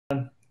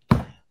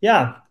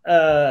Yeah,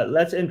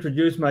 let's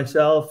introduce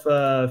myself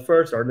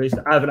first, or at least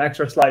I have an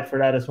extra slide for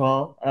that as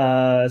well.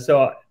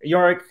 So,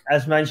 Jorrick,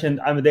 as mentioned,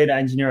 I'm a data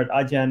engineer at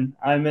Adyen.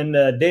 I'm in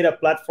the data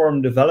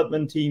platform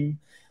development team.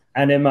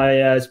 And in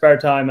my spare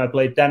time, I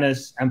play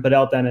tennis and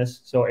padel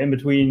tennis. So, in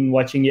between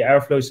watching the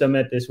Airflow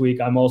Summit this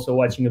week, I'm also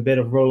watching a bit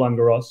of Roland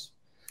Garros.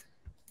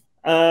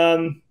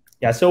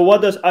 Yeah, so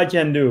what does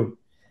Adyen do?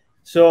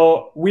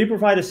 So we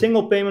provide a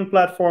single payment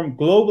platform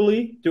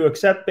globally to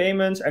accept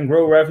payments and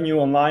grow revenue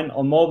online,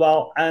 on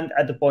mobile, and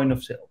at the point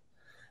of sale.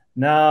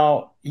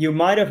 Now, you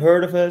might have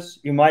heard of us,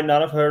 you might not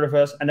have heard of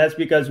us, and that's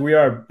because we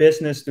are a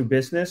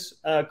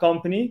business-to-business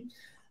company.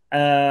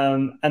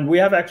 And we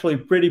have actually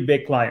pretty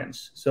big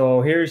clients.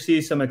 So here you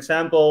see some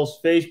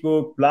examples: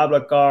 Facebook,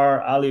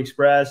 BlaBlaCar,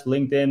 AliExpress,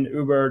 LinkedIn,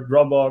 Uber,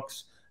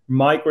 Dropbox,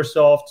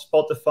 Microsoft,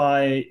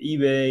 Spotify,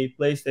 eBay,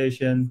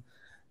 PlayStation.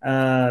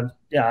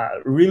 Yeah,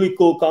 really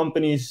cool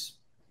companies,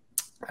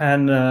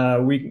 and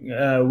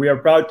we are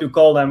proud to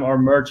call them our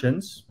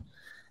merchants.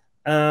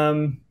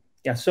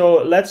 Yeah,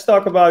 so let's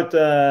talk about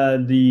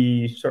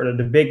the sort of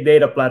the big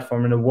data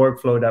platform and the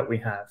workflow that we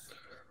have.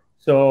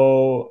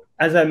 So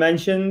as I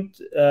mentioned,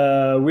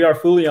 we are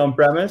fully on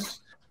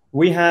premise.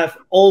 We have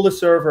all the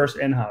servers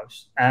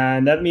in-house,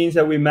 and that means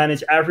that we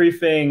manage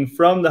everything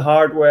from the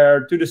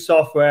hardware to the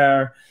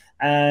software.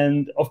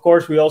 And of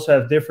course, we also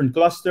have different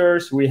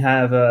clusters. We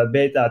have a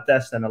beta,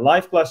 test, and a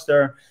live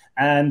cluster.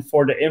 And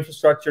for the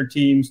infrastructure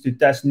teams to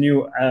test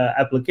new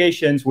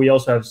applications, we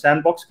also have a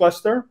sandbox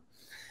cluster.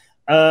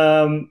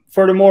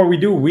 Furthermore, we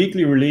do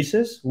weekly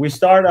releases. We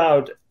start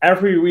out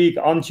every week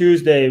on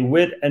Tuesday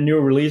with a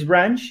new release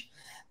branch.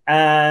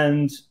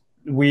 And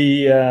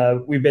we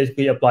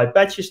basically apply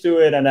patches to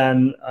it. And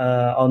then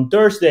on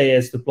Thursday,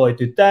 it's deployed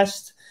to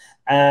test.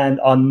 And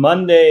on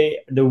Monday,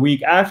 the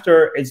week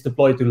after, it's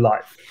deployed to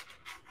live.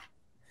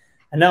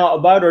 And now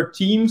about our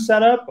team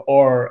setup,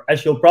 or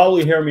as you'll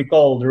probably hear me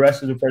call the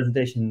rest of the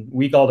presentation,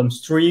 we call them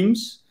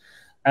streams.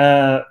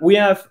 We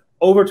have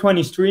over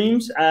 20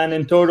 streams and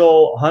in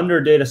total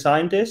 100 data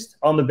scientists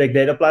on the big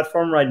data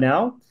platform right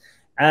now.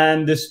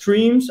 And the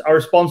streams are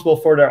responsible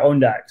for their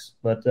own DAGs,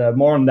 but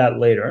more on that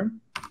later.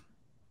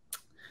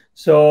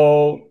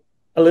 So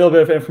a little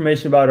bit of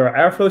information about our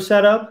Airflow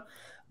setup.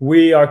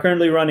 We are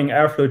currently running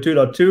Airflow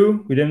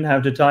 2.2. We didn't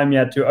have the time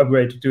yet to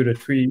upgrade to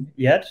 2.3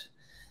 yet.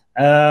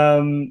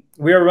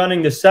 We are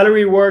running the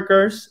salary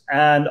workers,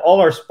 and all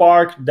our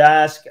Spark,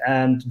 Dask,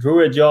 and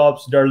Druid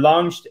jobs, they're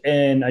launched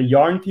in a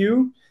Yarn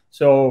queue.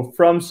 So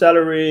from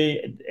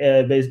salary,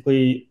 it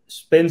basically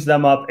spins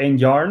them up in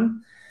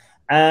Yarn.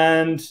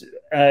 And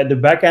the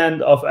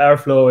backend of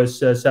Airflow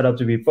is set up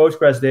to be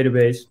Postgres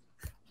database.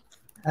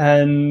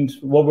 And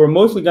what we're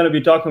mostly going to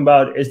be talking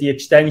about is the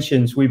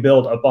extensions we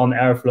build upon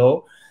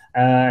Airflow.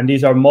 And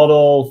these are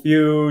model,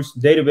 views,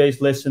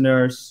 database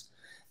listeners.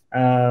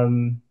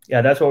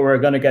 Yeah, that's what we're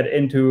going to get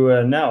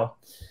into now.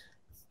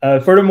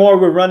 Furthermore,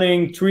 we're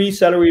running 3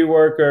 salary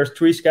workers,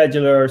 3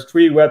 schedulers,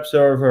 3 web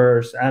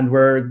servers, and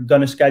we're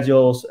going to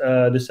schedule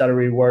the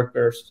salary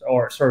workers,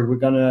 or sorry, we're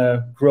going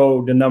to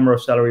grow the number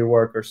of salary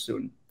workers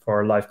soon for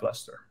our live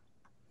cluster.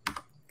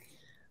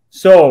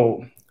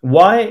 So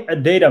why a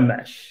data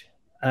mesh?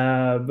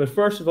 But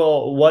first of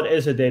all, what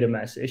is a data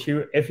mesh?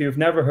 If you've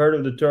never heard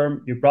of the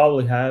term, you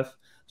probably have.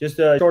 Just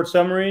a short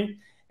summary.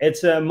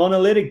 It's a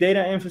monolithic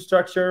data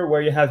infrastructure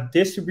where you have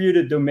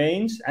distributed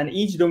domains, and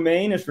each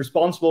domain is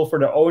responsible for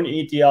their own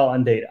ETL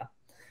and data.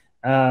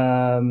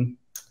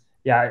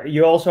 Yeah,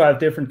 you also have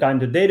different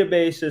kinds of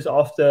databases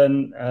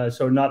often,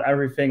 so not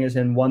everything is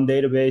in one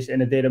database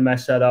in a data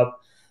mesh setup.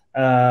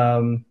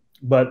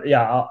 But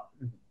yeah,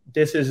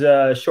 this is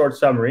a short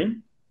summary.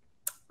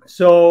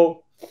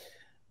 So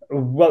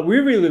what we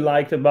really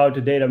liked about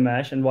the data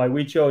mesh and why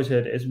we chose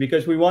it is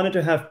because we wanted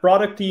to have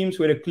product teams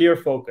with a clear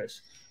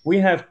focus. We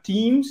have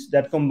teams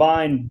that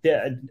combine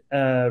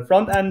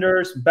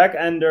front-enders,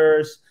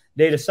 back-enders,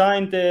 data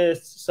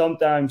scientists,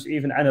 sometimes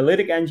even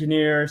analytic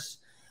engineers,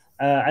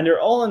 and they're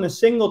all in a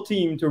single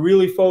team to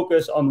really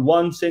focus on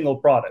one single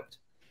product.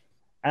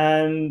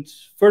 And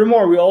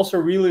furthermore, we also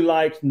really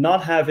liked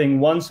not having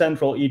one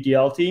central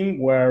ETL team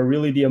where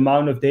really the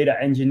amount of data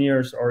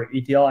engineers or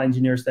ETL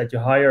engineers that you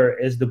hire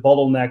is the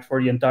bottleneck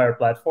for the entire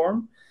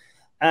platform.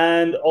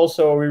 And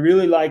also, we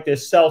really like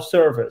this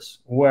self-service,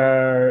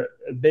 where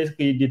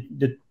basically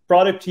the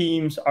product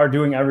teams are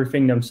doing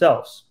everything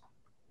themselves.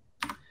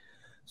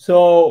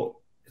 So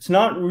it's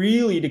not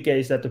really the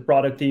case that the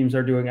product teams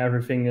are doing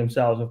everything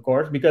themselves, of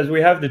course, because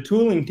we have the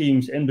tooling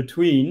teams in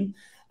between.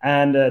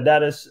 And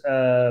that is,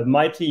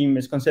 my team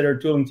is considered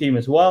a tooling team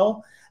as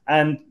well.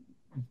 And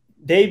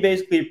they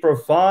basically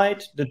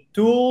provide the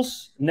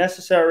tools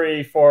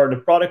necessary for the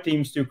product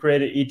teams to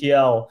create an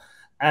ETL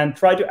and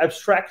try to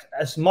abstract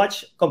as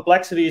much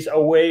complexities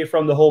away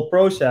from the whole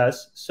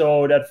process,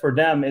 so that for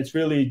them, it's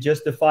really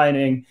just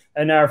defining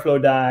an Airflow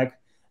DAG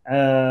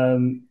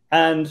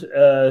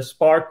and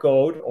Spark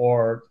code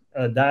or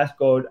Dask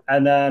code,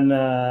 and then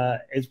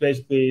it's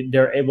basically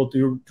they're able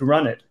to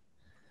run it.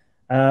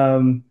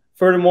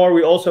 Furthermore,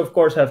 we also, of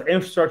course, have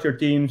infrastructure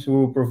teams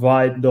who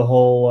provide the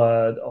whole,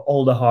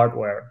 all the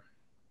hardware.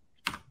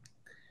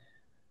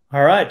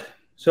 All right.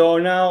 So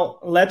now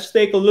let's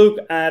take a look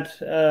at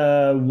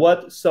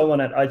what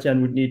someone at Adyen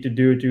would need to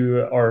do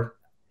to, or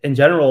in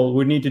general,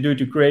 would need to do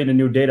to create a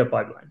new data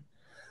pipeline.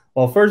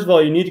 Well, first of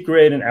all, you need to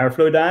create an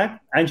Airflow DAG,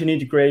 and you need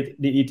to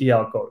create the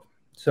ETL code.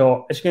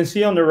 So as you can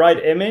see on the right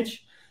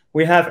image,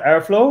 we have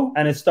Airflow,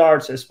 and it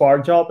starts a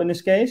Spark job in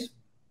this case.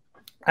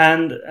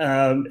 And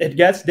it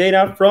gets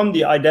data from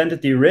the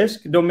identity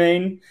risk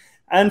domain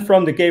and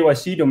from the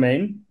KYC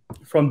domain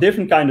from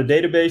different kind of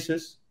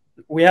databases.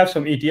 We have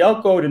some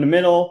ETL code in the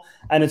middle,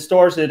 and it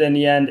stores it in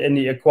the end in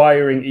the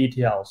acquiring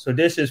ETL. So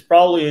this is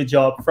probably a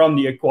job from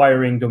the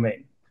acquiring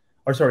domain.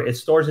 Or sorry, it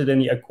stores it in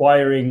the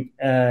acquiring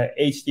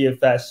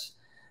HDFS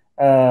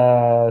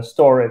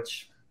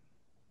storage.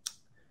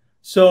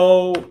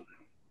 So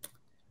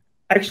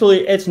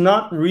actually, it's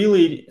not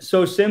really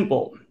so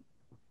simple,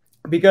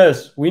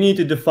 because we need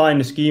to define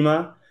the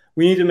schema.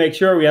 We need to make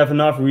sure we have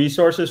enough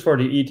resources for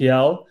the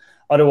ETL.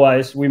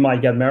 Otherwise, we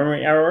might get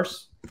memory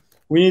errors.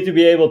 We need to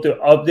be able to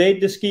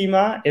update the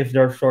schema if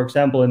there's, for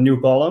example, a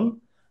new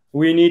column.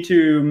 We need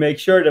to make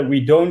sure that we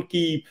don't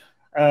keep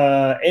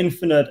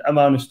infinite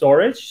amount of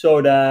storage,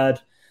 so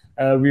that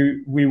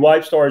we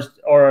wipe storage,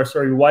 or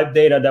sorry, wipe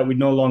data that we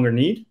no longer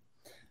need.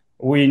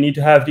 We need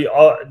to have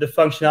the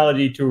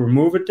functionality to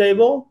remove a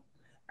table.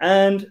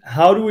 And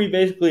how do we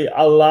basically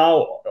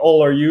allow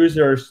all our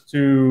users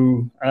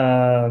to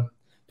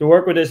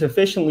work with this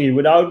efficiently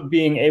without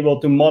being able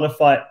to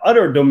modify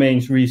other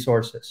domains'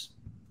 resources?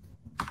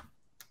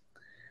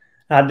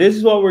 Now, this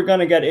is what we're going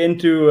to get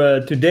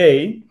into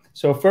today.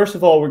 So first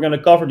of all, we're going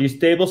to cover these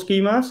table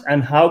schemas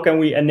and how can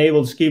we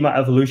enable schema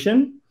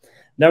evolution.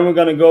 Then we're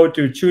going to go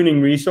to tuning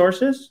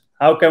resources.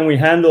 How can we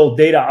handle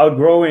data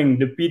outgrowing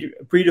the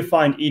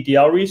predefined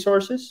ETL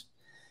resources?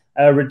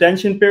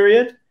 Retention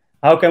period.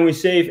 How can we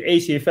save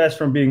ACFS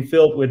from being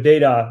filled with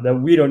data that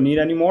we don't need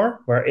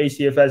anymore, where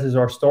ACFS is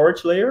our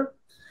storage layer?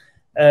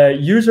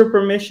 User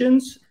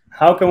permissions.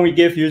 How can we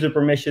give user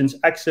permissions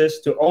access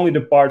to only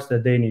the parts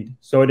that they need,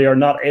 so they are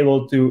not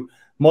able to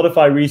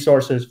modify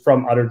resources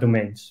from other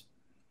domains?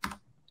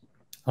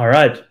 All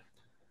right,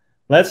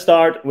 let's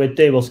start with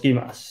table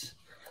schemas.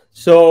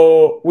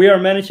 So we are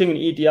managing an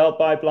ETL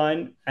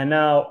pipeline, and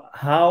now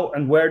how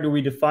and where do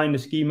we define the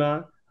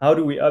schema? How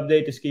do we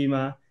update the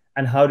schema?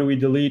 And how do we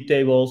delete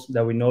tables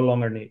that we no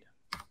longer need?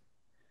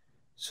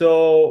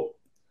 So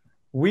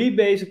we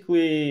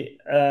basically,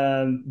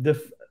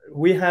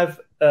 we have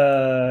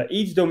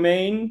each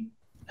domain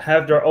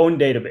have their own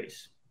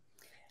database.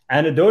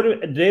 And a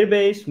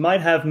database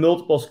might have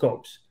multiple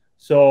scopes.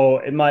 So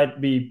it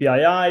might be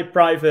PII,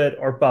 private,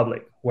 or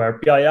public, where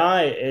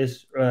PII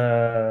is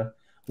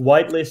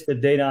whitelisted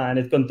data, and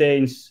it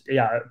contains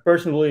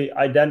personally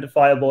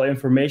identifiable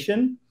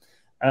information.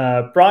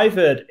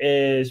 Private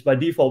is by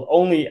default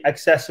only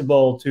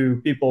accessible to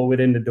people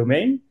within the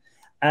domain,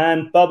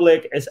 and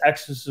public is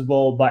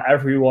accessible by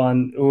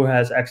everyone who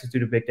has access to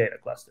the big data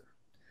cluster.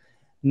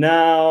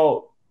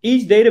 Now,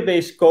 each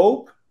database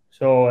scope,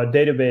 so a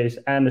database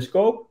and a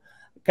scope,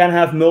 can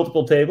have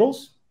multiple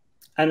tables,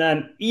 and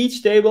then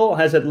each table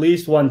has at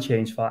least one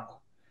change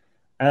file.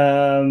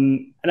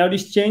 Now,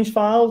 these change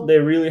files, they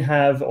really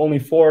have only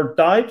 4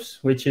 types,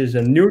 which is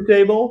a new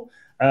table,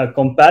 a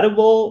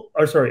compatible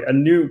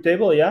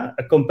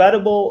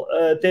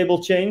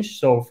table change.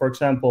 So, for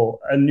example,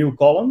 a new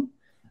column,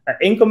 an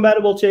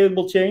incompatible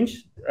table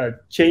change,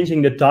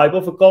 changing the type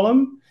of a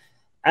column,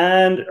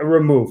 and a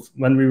remove,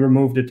 when we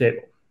remove the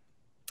table.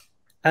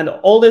 And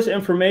all this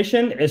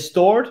information is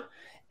stored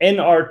in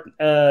our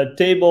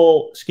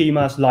table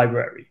schemas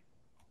library.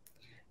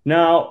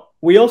 Now,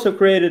 we also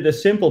created a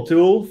simple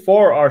tool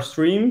for our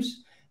streams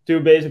to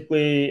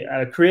basically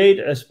create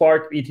a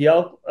Spark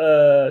ETL,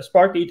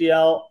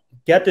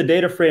 get the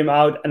data frame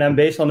out, and then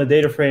based on the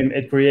data frame,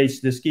 it creates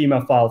the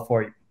schema file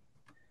for you.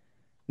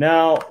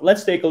 Now,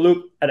 let's take a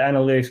look at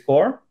Analytics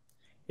Core.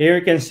 Here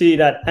you can see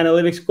that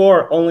Analytics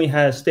Core only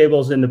has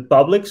tables in the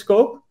public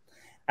scope,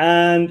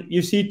 and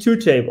you see 2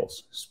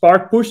 tables,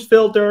 Spark push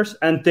filters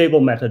and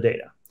table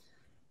metadata.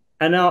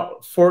 And now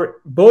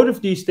for both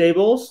of these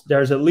tables,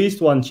 there's at least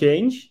one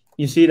change.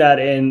 You see that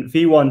in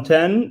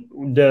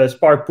V110, the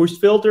Spark push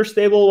filters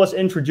table was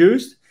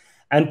introduced,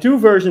 and 2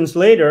 versions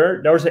later,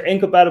 there was an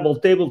incompatible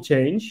table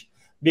change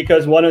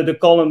because one of the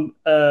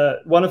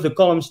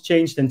columns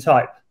changed in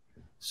type.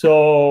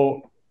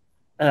 So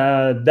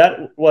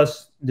that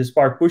was the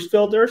Spark push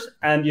filters,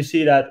 and you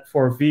see that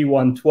for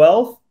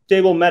V112,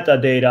 table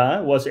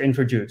metadata was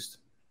introduced.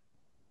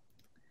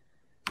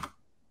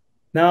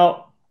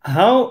 Now,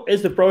 how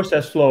is the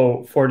process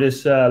flow for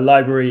this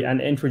library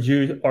and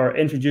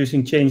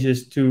introducing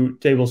changes to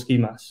table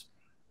schemas?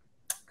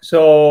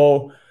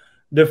 So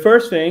the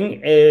first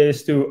thing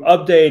is to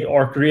update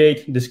or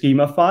create the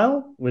schema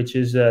file, which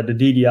is the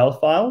DDL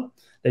file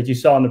that you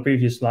saw on the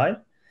previous slide.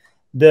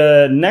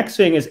 The next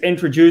thing is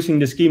introducing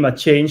the schema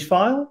change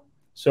file.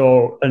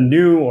 So a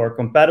new or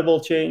compatible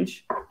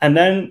change. And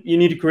then you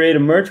need to create a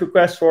merge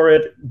request for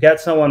it, get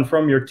someone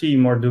from your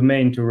team or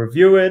domain to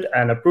review it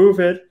and approve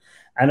it,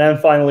 and then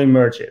finally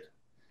merge it.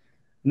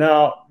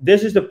 Now,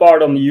 this is the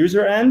part on the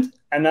user end.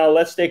 And now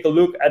let's take a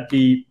look at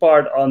the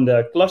part on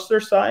the cluster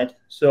side.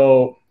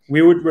 So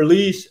we would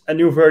release a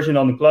new version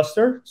on the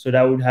cluster. So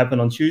that would happen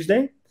on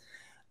Tuesday.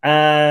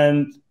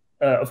 And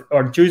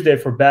or Tuesday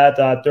for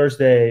beta,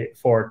 Thursday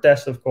for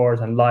test, of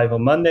course, and live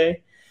on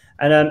Monday.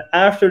 And then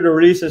after the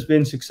release has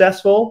been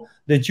successful,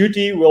 the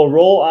duty will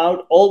roll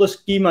out all the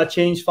schema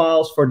change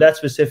files for that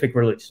specific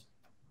release.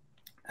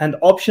 And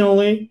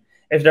optionally,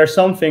 if there's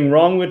something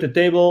wrong with the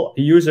table,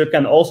 the user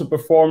can also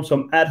perform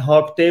some ad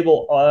hoc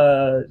table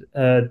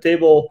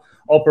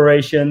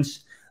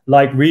operations,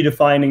 like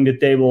redefining the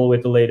table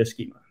with the latest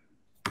schema.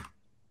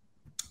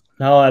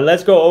 Now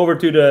let's go over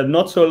to the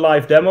not so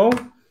live demo.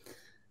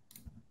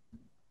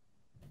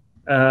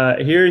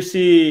 Here you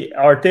see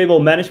our table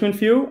management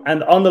view,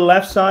 and on the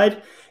left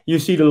side, you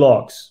see the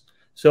logs.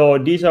 So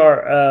these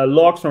are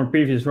logs from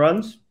previous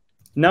runs.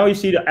 Now you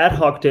see the ad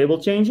hoc table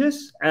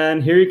changes,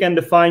 and here you can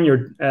define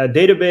your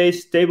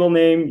database, table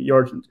name,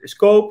 your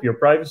scope, your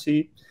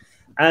privacy,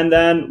 and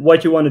then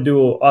what you want to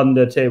do on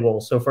the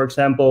table. So for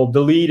example,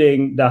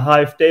 deleting the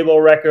Hive table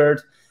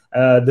record,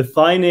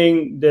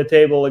 defining the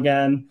table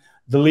again,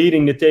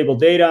 deleting the table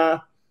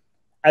data,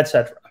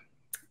 etc.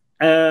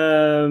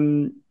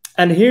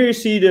 And here you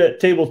see the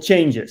table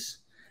changes.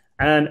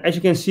 And as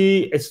you can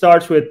see, it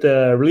starts with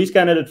the release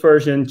candidate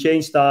version,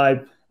 change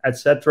type,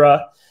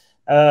 etc.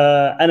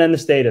 And then the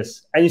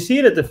status. And you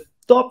see that the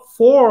top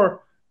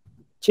 4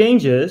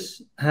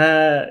 changes,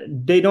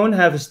 they don't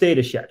have a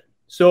status yet.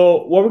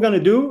 So what we're going to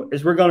do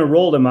is we're going to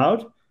roll them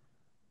out.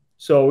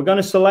 So we're going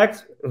to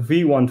select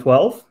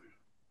V112,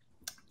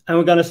 and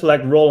we're going to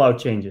select rollout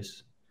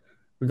changes.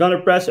 We're going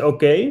to press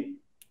OK.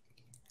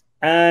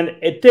 And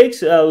it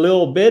takes a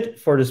little bit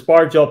for the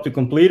Spark job to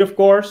complete, of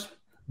course.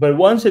 But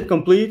once it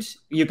completes,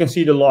 you can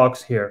see the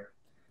logs here.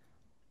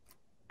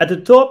 At the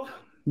top,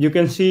 you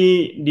can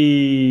see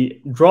the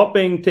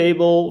dropping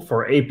table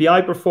for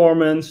API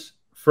performance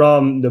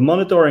from the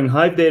monitoring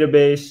Hive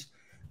database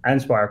and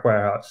Spark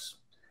Warehouse.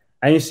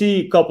 And you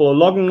see a couple of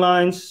logging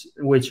lines,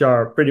 which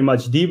are pretty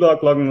much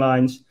debug logging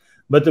lines.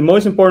 But the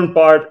most important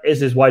part is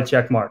this white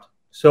check mark.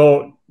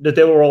 So the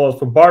table rollout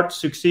for Bart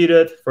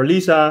succeeded, for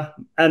Lisa,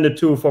 and the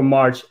 2 for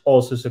March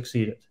also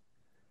succeeded.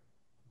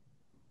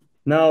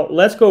 Now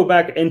let's go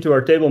back into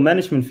our table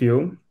management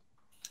view.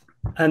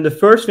 And the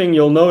first thing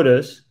you'll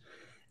notice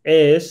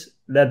is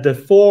that the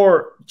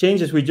 4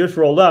 changes we just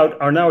rolled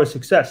out are now a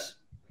success.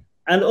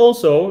 And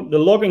also the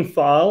logging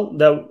file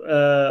that,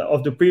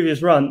 of the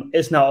previous run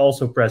is now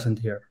also present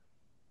here.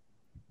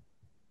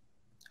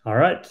 All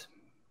right,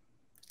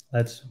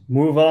 let's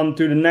move on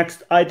to the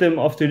next item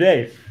of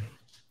today.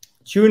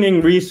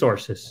 Tuning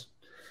resources.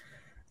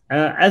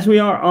 As we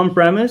are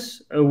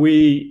on-premise,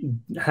 we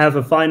have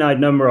a finite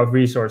number of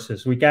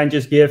resources. We can't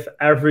just give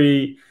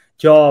every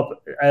job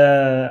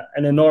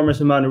an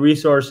enormous amount of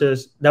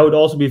resources. That would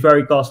also be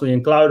very costly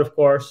in cloud, of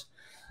course.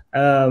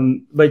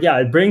 But yeah,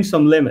 it brings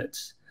some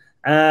limits.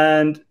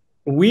 And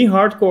we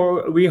hard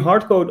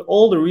code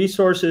all the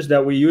resources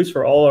that we use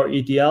for all our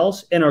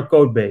ETLs in our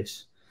code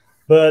base.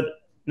 But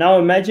now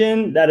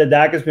imagine that a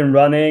DAG has been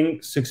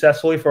running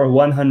successfully for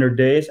 100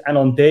 days, and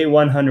on day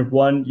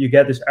 101, you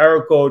get this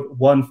error code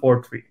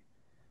 143.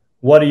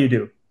 What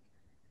do?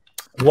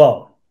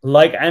 Well,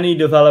 like any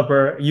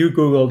developer, you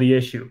Google the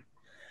issue.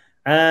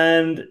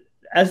 And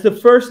as the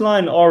first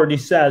line already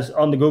says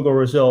on the Google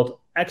result,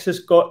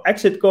 exit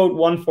code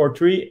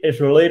 143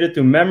 is related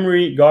to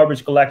memory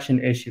garbage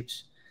collection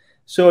issues.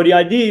 So the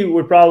idea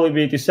would probably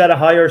be to set a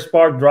higher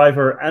Spark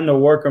driver and a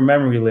worker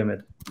memory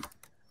limit.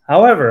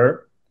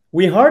 However,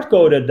 we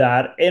hard-coded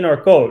that in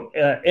our code,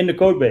 in the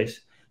code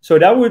base. So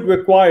that would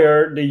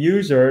require the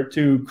user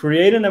to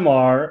create an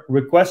MR,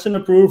 request an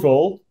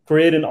approval,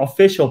 create an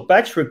official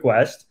patch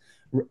request,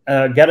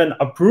 get an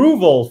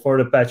approval for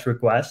the patch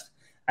request,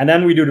 and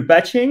then we do the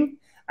patching,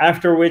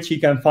 after which he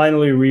can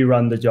finally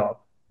rerun the job.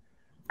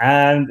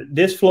 And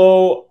this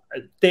flow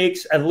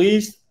takes at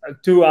least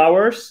 2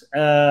 hours.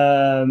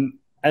 And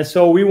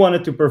so we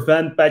wanted to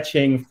prevent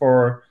patching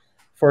for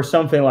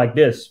something like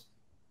this.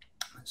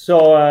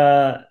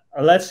 So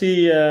let's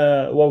see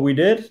what we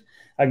did.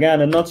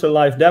 Again, a not so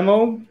live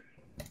demo.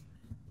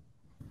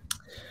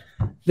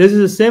 This is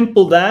a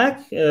simple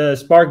DAG,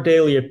 Spark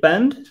Daily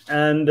Append.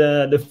 And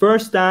the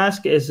first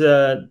task is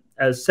a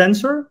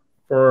sensor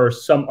for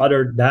some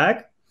other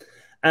DAG.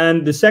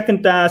 And the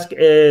second task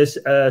is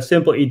a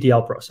simple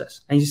ETL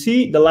process. And you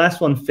see the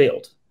last one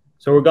failed.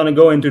 So we're going to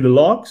go into the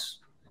logs.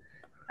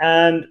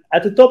 And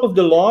at the top of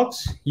the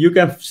logs, you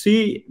can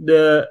see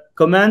the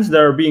commands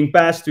that are being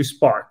passed to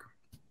Spark.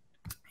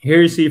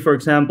 Here you see, for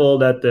example,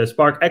 that the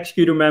Spark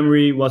executor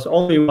memory was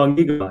only 1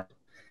 GB.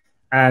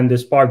 And the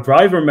Spark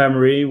driver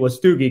memory was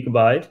 2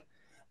 GB.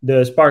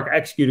 The Spark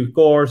executor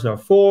cores are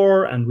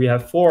 4, and we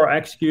have 4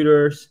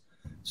 executors.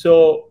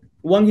 So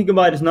 1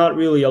 GB is not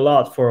really a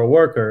lot for a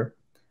worker.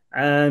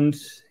 And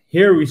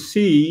here we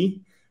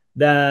see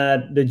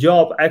that the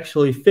job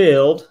actually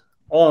failed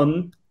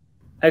on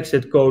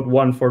exit code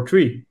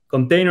 143.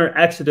 Container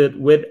exited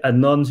with a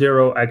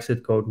non-zero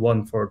exit code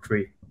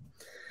 143.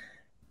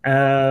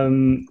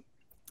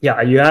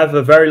 Yeah, you have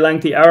a very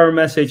lengthy error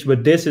message,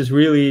 but this is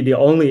really the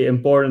only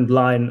important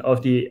line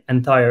of the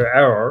entire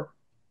error.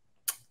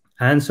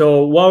 And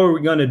so what are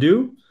we going to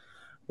do?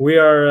 We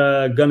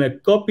are going to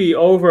copy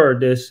over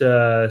this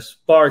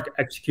Spark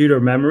executor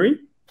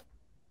memory.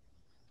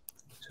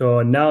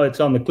 So now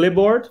it's on the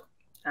clipboard.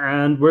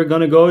 And we're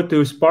going to go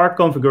to Spark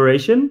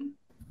configuration.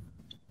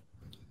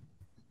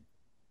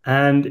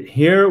 And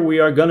here we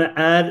are going to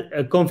add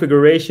a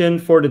configuration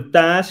for the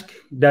task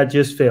that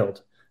just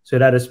failed. So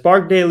that is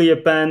Spark daily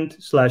append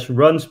 /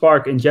 run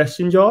Spark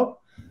ingestion job.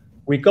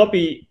 We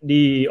copy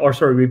we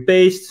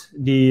paste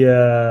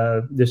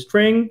the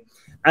string,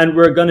 and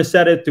we're going to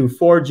set it to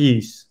 4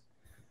 Gs.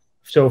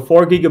 So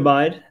 4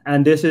 GB,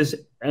 and this is,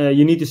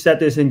 you need to set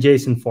this in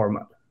JSON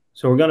format.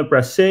 So we're going to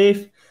press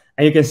save,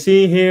 and you can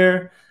see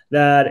here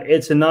that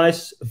it's a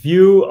nice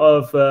view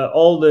of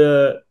all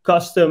the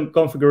custom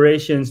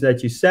configurations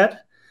that you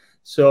set.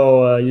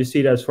 So you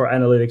see that's for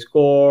Analytics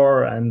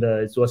Core, and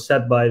it was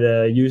set by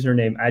the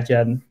username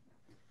Adyen.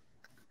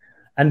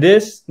 And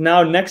this,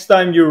 now next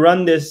time you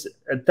run this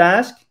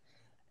task,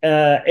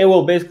 it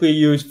will basically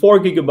use 4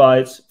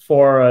 GB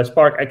for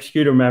Spark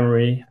executor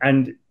memory,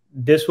 and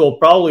this will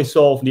probably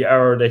solve the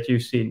error that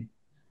you've seen.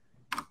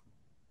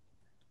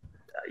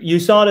 You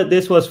saw that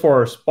this was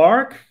for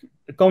Spark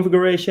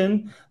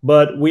configuration,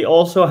 but we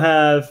also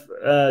have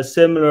a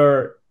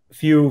similar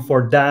view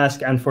for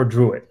Dask and for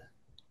Druid.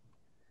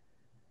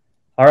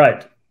 All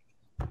right,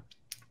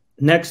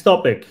 next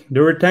topic,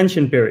 the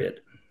retention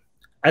period.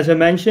 As I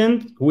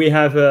mentioned, we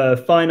have a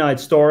finite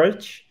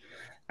storage,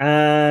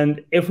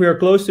 and if we are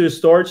close to the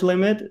storage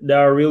limit, there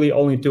are really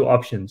only 2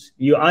 options.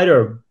 You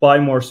either buy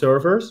more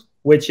servers,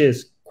 which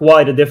is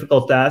quite a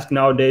difficult task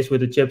nowadays with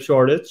the chip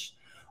shortage,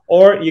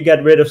 or you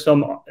get rid of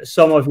some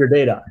of your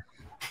data.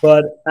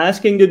 But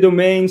asking the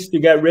domains to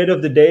get rid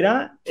of the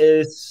data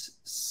is,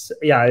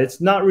 yeah,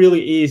 it's not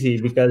really easy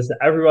because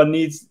everyone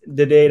needs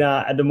the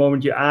data at the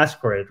moment you ask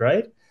for it,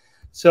 right?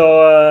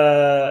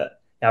 So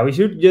yeah, we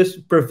should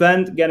just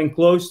prevent getting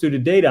close to the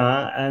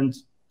data and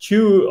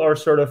choose or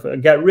sort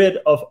of get rid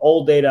of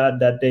all data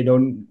that they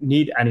don't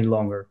need any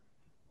longer.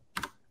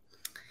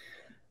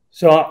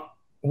 So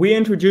we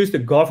introduced a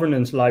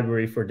governance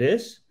library for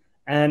this,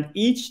 and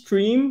each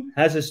stream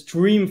has a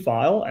stream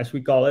file, as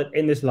we call it,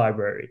 in this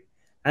library.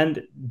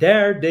 And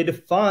there they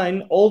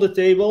define all the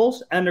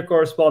tables and the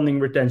corresponding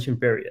retention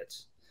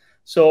periods.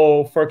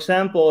 So for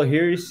example,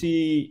 here you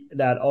see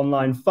that on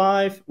line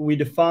 5, we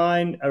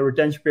define a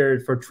retention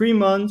period for 3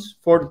 months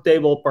for the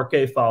table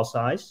parquet file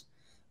size.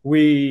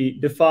 We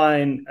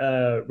define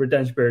a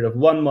retention period of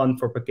 1 month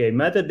for parquet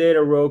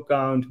metadata row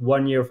count,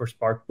 1 year for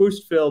Spark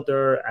boost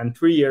filter, and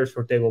 3 years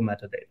for table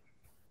metadata.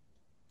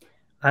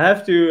 I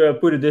have to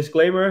put a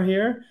disclaimer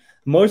here.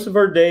 Most of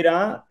our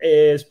data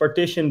is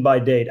partitioned by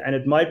date, and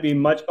it might be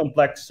much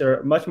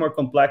more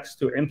complex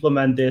to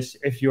implement this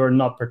if you're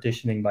not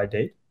partitioning by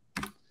date.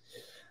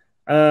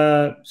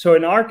 So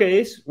in our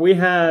case, we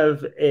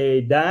have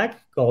a DAG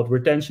called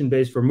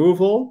retention-based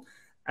removal.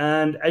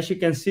 And as you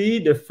can see,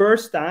 the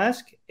first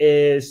task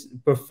is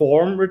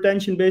perform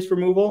retention-based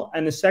removal,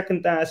 and the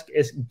second task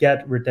is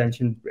get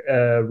retention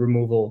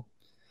removal.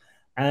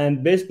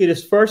 And basically,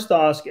 this first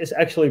task is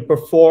actually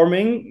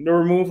performing the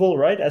removal,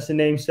 right, as the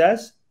name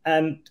says.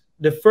 And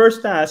the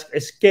first task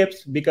is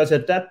skipped because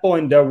at that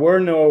point there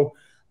was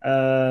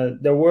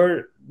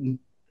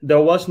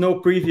no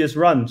previous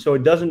run, so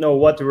it doesn't know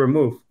what to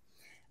remove.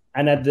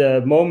 And at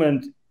the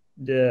moment,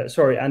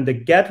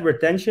 the get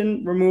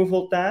retention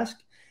removal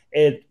task,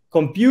 it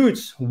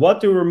computes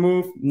what to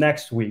remove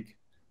next week.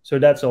 So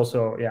that's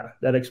also, yeah,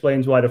 that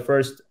explains why the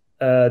first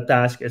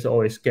task is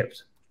always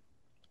skipped.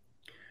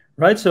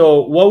 Right,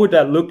 so what would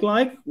that look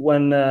like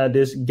when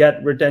this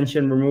get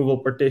retention removal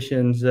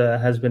partitions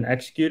has been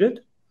executed?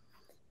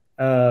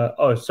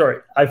 Oh, sorry,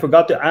 I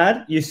forgot to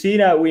add. You see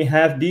that we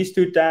have these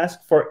 2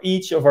 tasks for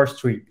each of our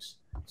streams.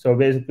 So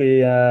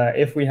basically,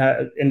 if we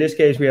have, in this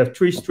case, we have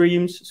 3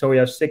 streams, so we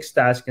have 6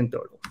 tasks in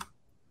total.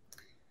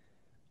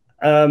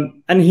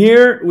 And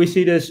here we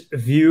see this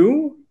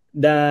view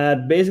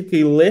that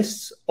basically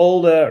lists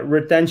all the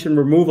retention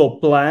removal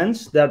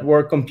plans that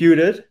were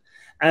computed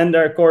and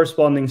their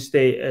corresponding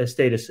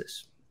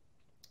statuses.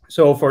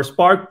 So for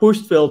Spark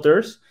push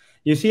filters,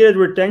 you see that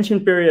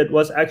retention period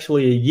was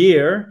actually a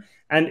year,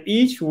 and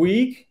each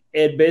week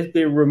it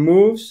basically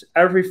removes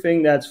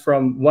everything that's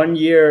from 1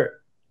 year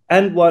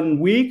and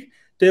 1 week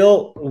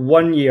till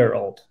 1 year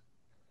old.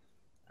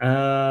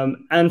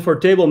 And for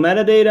table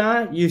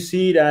metadata, you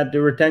see that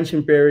the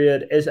retention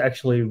period is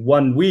actually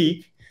 1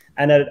 week,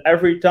 and at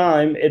every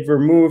time it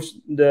removes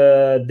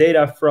the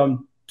data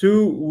from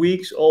 2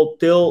 weeks old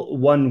till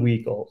 1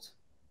 week old.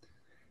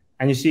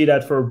 And you see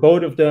that for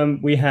both of them,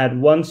 we had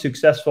 1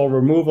 successful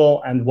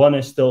removal and 1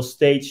 is still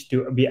staged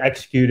to be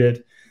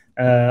executed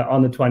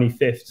on the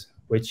 25th,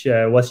 which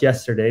was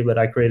yesterday, but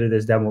I created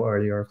this demo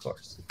earlier, of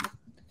course.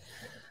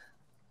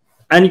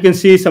 And you can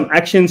see some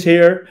actions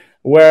here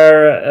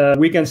where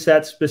we can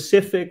set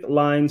specific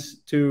lines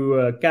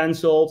to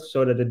canceled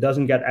so that it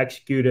doesn't get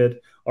executed,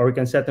 or we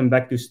can set them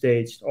back to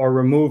staged or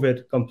remove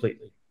it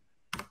completely.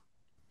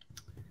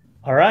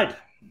 All right.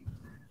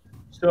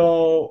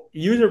 So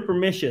user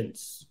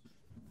permissions.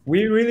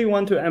 We really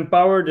want to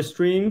empower the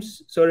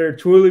streams so that it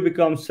truly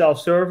becomes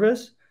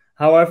self-service.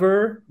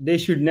 However, they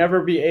should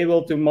never be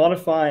able to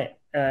modify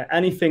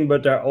anything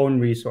but their own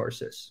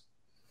resources.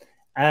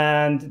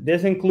 And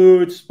this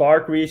includes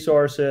Spark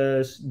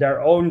resources,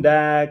 their own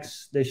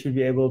DAGs. They should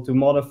be able to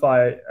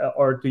modify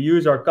or to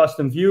use our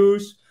custom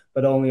views,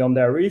 but only on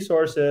their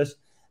resources.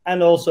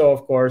 And also,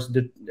 of course,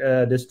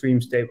 the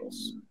streams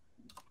tables.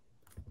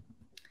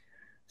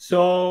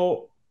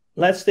 So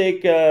let's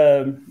take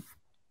a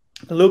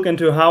look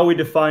into how we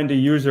define the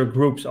user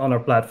groups on our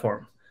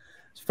platform.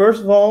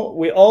 First of all,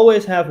 we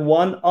always have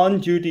one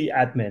on-duty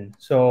admin.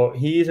 So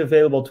he is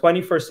available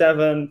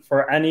 24/7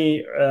 for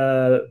any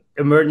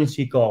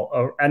emergency call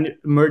or any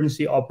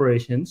emergency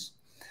operations.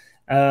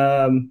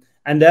 And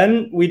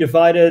then we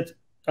divided,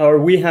 or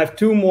we have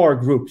two more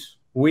groups.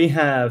 We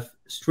have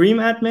stream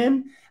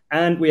admin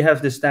and we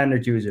have the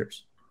standard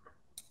users.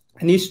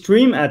 And these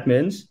stream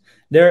admins,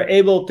 they're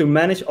able to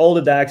manage all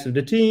the DAGs of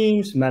the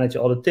teams, manage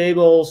all the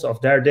tables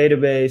of their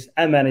database,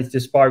 and manage the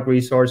Spark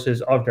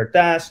resources of their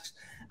tasks,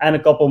 and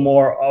a couple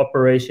more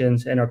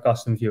operations in our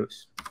custom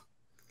views.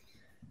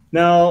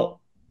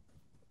 Now,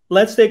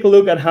 let's take a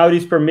look at how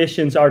these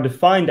permissions are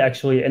defined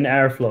actually in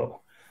Airflow.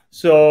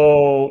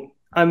 So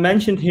I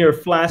mentioned here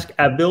Flask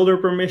app builder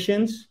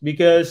permissions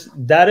because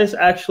that is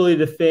actually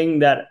the thing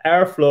that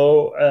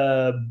Airflow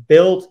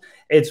built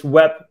its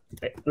web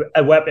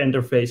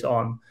interface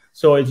on.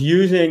 So it's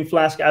using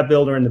Flask app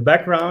builder in the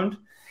background,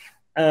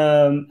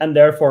 and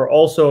therefore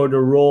also the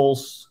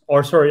roles,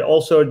 or sorry,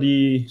 also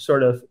the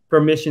sort of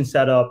permission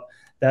setup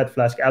that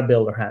Flask app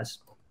builder has.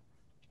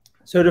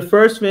 So the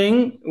first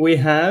thing we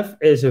have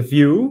is a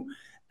view,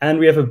 and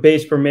we have a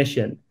base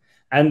permission.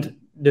 And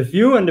the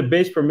view and the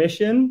base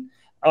permission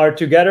are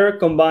together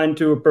combined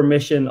to a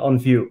permission on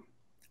view.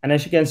 And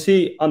as you can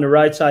see on the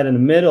right side in the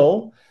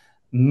middle,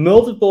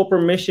 multiple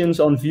permissions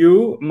on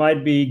view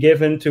might be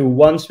given to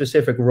one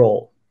specific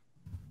role.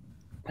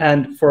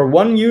 And for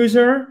one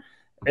user,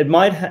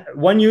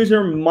 one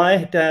user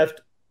might have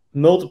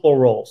multiple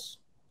roles.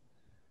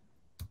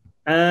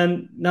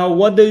 And now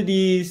what do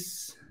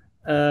these,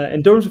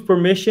 in terms of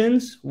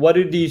permissions, what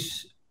do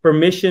these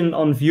permission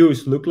on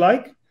views look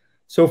like?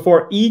 So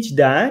for each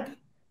DAG,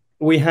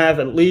 we have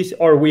at least,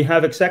 or we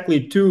have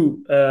exactly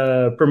two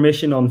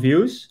permission on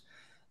views.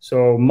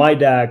 So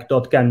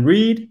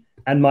mydag.canRead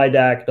and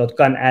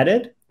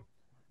mydag.canEdit.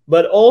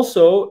 But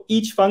also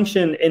each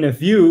function in a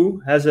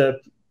view has a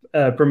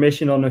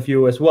permission on a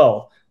view as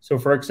well. So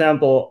for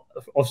example,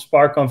 of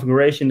Spark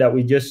configuration that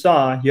we just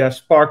saw, you have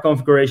Spark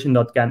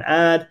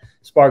configuration.canAdd,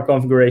 Spark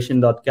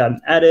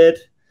configuration.canEdit.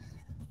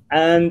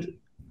 And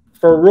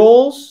for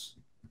roles,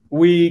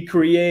 we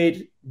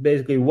create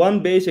basically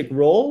one basic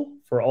role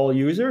for all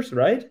users,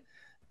 right?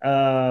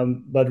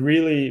 But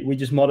really, we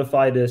just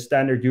modify the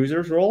standard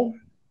users role,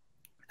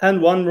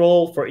 and one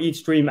role for each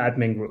stream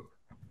admin group.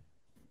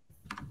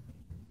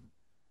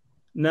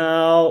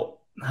 Now,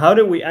 how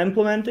do we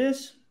implement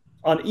this?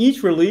 On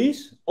each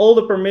release, all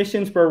the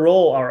permissions per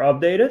role are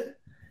updated.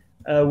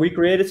 We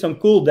created some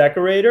cool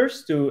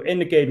decorators to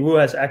indicate who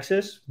has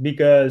access,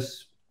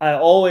 because I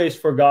always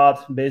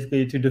forgot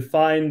basically to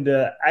define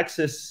the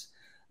access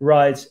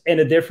rights in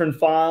a different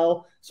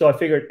file. So I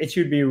figured it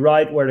should be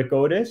right where the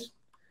code is.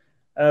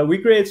 We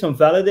created some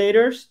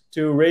validators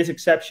to raise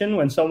exception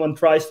when someone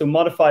tries to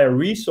modify a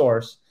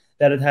resource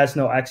that it has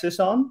no access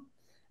on.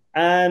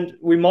 And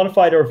we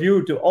modified our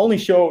view to only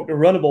show the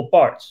runnable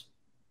parts.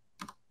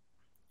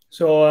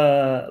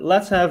 So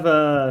let's have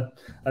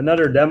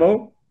another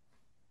demo.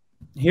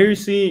 Here you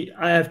see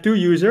I have two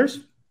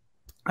users.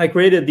 I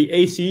created the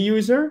AC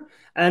user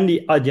and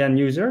the Adyen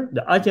user.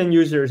 The Adyen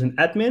user is an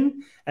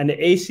admin, and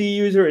the AC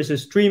user is a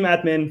stream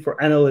admin for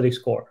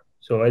Analytics Core.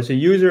 So it's a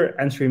user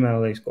and stream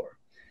Analytics Core.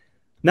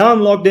 Now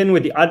I'm logged in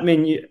with the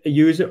admin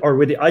user, or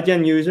with the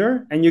Adyen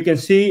user, and you can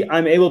see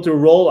I'm able to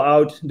roll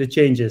out the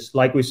changes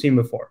like we've seen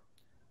before.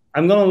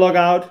 I'm going to log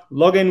out,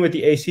 log in with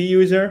the AC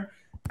user,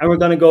 and we're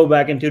going to go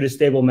back into the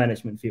stable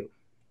management view.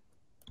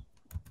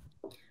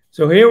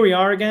 So here we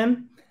are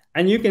again.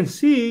 And you can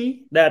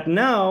see that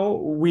now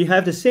we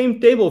have the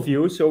same table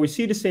view. So we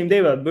see the same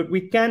data, but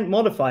we can't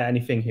modify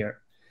anything here.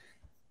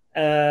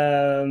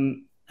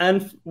 And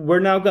we're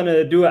now going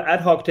to do an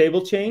ad hoc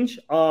table change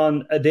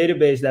on a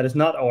database that is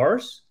not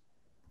ours.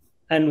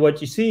 And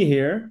what you see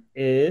here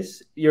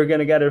is you're going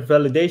to get a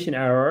validation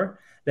error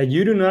that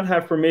you do not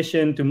have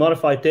permission to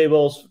modify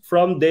tables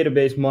from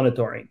database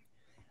monitoring.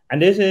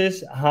 And this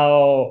is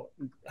how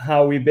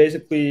we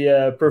basically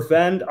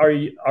prevent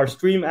our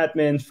stream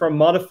admins from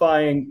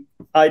modifying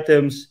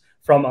items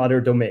from other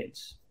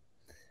domains.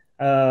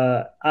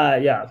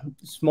 Yeah,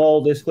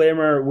 small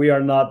disclaimer, we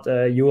are not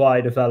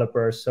UI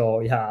developers.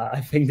 So yeah,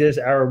 I think this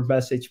error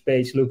message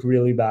page looked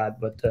really bad,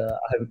 but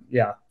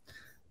yeah.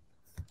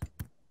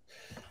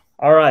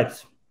 All right.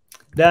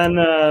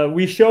 Then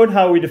we showed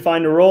how we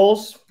define the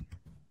roles.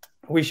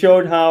 We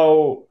showed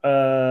how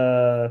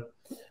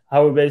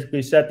we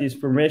basically set these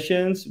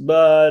permissions,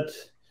 but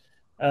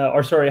how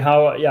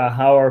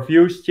our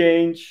views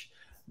change.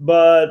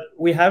 But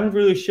we haven't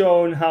really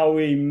shown how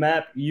we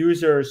map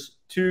users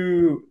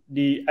to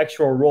the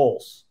actual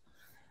roles.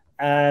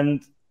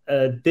 And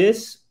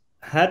this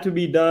had to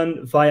be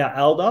done via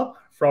LDAP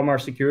from our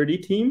security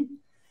team.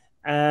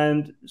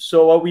 And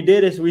so what we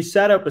did is we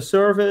set up a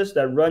service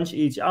that runs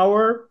each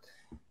hour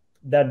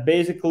that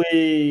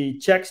basically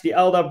checks the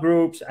LDAP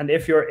groups. And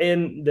if you're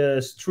in the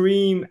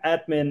stream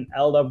admin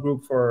LDAP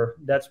group for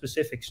that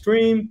specific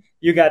stream,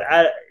 you get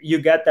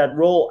that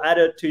role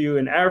added to you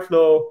in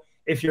Airflow.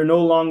 If you're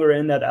no longer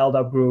in that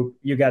LDAP group,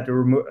 you get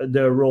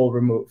the role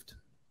removed.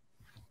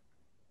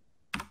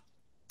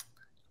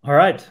 All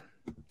right,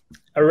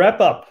 a wrap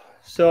up.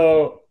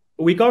 So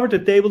we covered the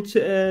table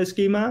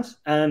schemas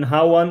and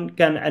how one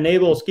can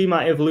enable schema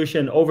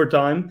evolution over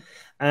time,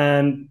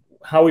 and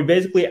how we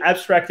basically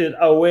abstracted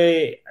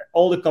away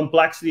all the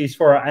complexities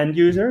for our end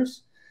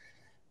users.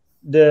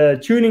 The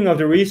tuning of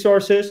the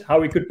resources,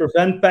 how we could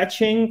prevent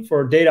patching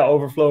for data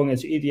overflowing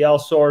its ETL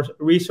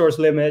resource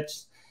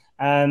limits,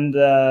 and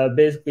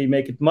basically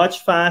make it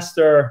much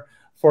faster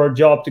for a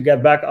job to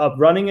get back up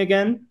running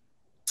again.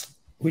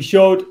 We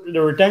showed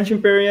the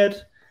retention period,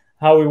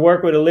 how we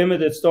work with a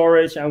limited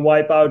storage and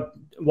wipe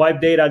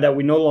data that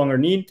we no longer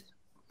need,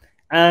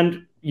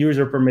 and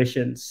user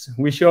permissions.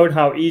 We showed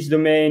how each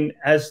domain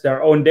has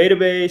their own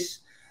database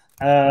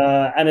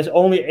and is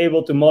only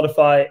able to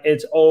modify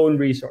its own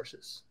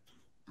resources.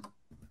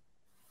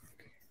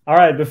 All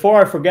right,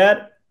 before I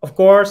forget, of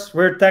course,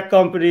 we're a tech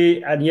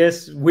company, and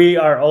yes, we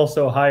are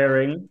also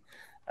hiring.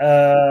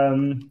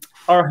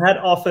 Our head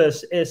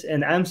office is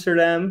in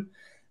Amsterdam,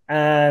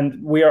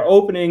 and we are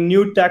opening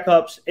new tech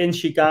hubs in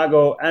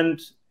Chicago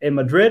and in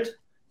Madrid.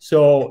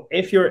 So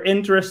if you're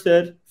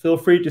interested, feel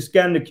free to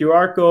scan the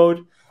QR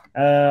code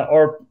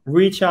or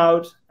reach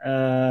out.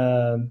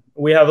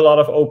 We have a lot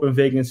of open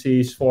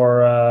vacancies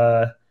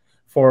for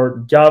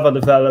Java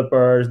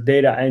developers,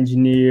 data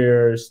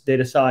engineers,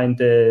 data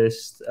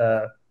scientists,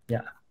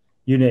 yeah,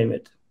 you name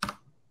it.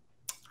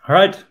 All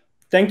right,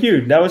 thank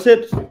you. That was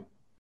it.